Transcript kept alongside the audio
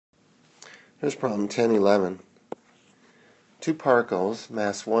Here's problem 1011. Two particles,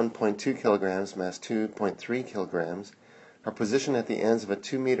 mass 1.2 kilograms, mass 2.3 kilograms, are positioned at the ends of a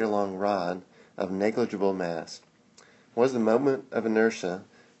 2-meter long rod of negligible mass. What is the moment of inertia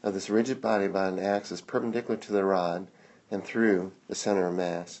of this rigid body by an axis perpendicular to the rod and through the center of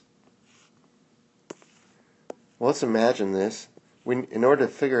mass? Well, let's imagine this. In order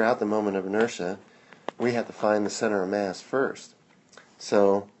to figure out the moment of inertia, we have to find the center of mass first.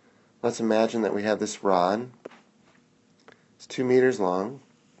 So let's imagine that we have this rod. It's 2 meters long,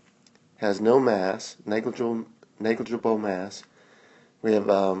 has no mass, negligible mass. We have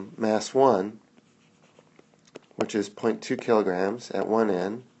mass 1, which is 0.2 kilograms at one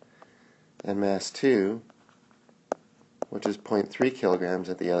end, and mass 2, which is 0.3 kilograms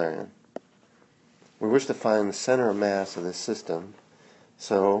at the other end. We wish to find the center of mass of this system,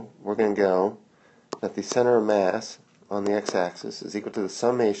 so we're going to go that the center of mass on the x-axis is equal to the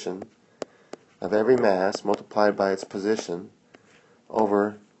summation of every mass multiplied by its position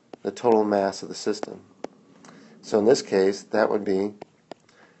over the total mass of the system. So in this case, that would be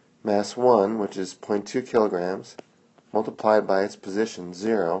mass 1, which is 0.2 kilograms, multiplied by its position,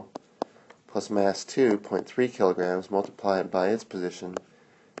 0, plus mass 2, 0.3 kilograms, multiplied by its position,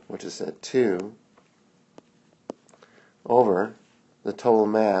 which is at 2, over the total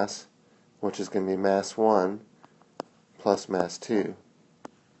mass, which is going to be mass 1 plus mass 2.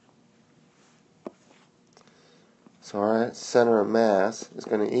 So our center of mass is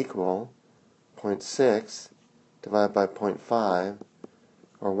going to equal 0.6 divided by 0.5,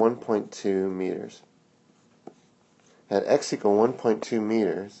 or 1.2 meters. At x equal 1.2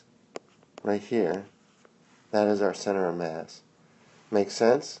 meters, right here, that is our center of mass. Make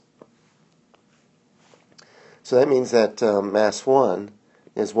sense? So that means that mass 1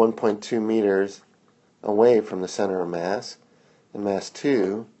 is 1.2 meters away from the center of mass, and mass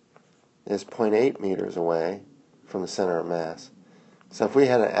 2 is 0.8 meters away from the center of mass. So if we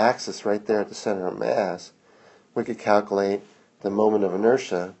had an axis right there at the center of mass, we could calculate the moment of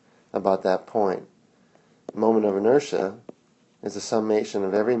inertia about that point. The moment of inertia is the summation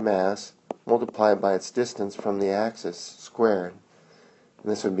of every mass multiplied by its distance from the axis squared.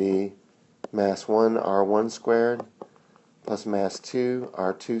 And this would be mass 1 r1 squared plus mass 2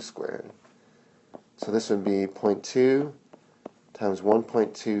 r2 squared. So this would be 0.2 times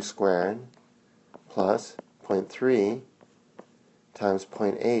 1.2 squared plus 0.3 times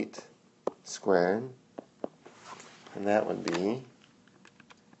 0.8 squared, and that would be,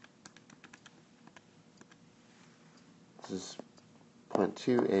 this is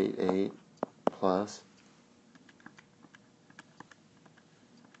 0.288 plus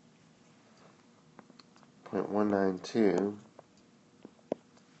 0.192,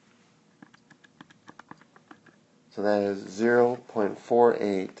 so that is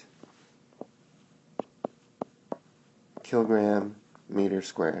 0.48 kilogram meter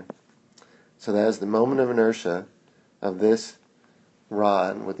squared. So that is the moment of inertia of this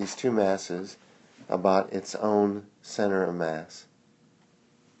rod with these two masses about its own center of mass.